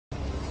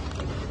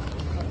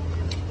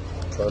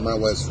by my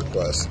wife's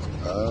request,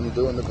 I'm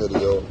doing the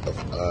video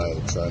of I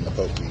trying the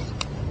poke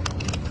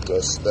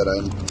dish that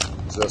I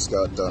just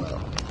got done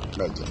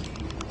making.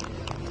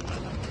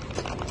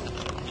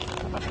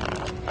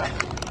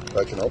 If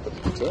I can open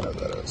the container,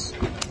 that is.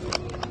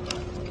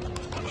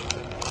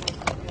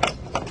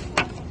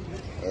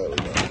 There we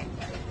go.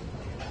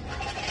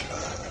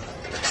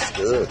 It's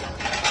good.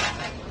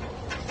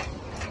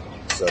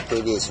 So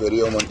previous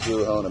video went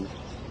through how to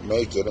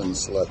make it and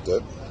select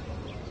it.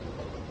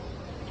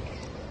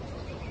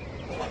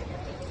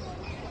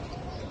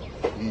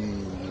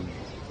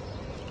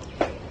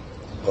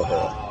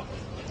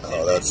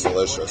 Oh, that's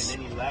delicious.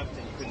 And then he left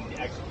and couldn't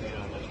execute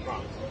on those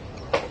prompts.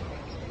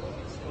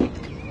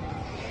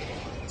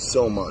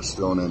 So much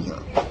thrown in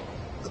here.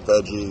 The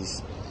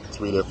veggies,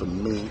 3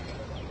 different meat.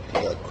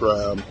 We got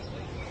crab,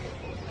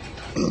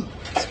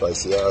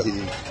 spicy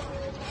ahi,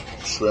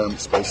 shrimp,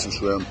 spicy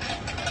shrimp.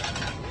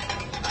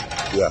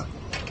 Yeah,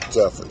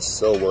 definitely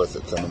so worth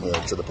it coming here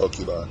to the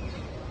poke bar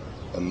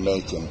and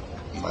making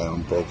my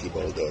own poke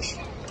bowl dish.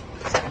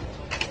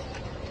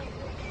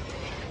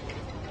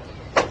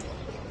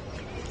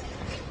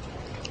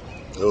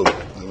 Oh,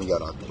 and we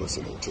got octopus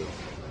in here too.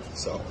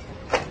 So,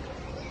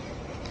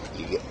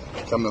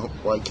 come to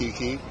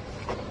Waikiki,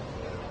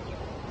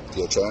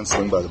 get a chance,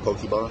 swing by the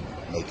poke bar,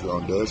 make your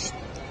own dish,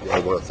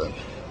 well worth it.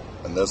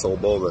 And this whole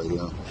bowl right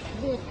here,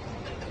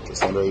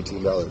 just under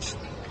 $18.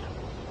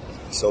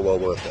 So well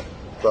worth it.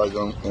 Probably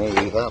going to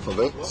only eat half of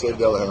it, save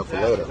the other half for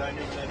later.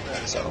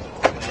 So,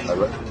 I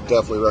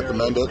definitely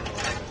recommend it.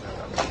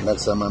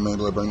 Next time I'm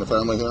able to bring the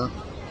family here,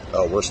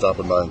 we're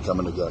stopping by and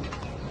coming again.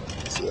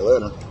 See you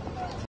later.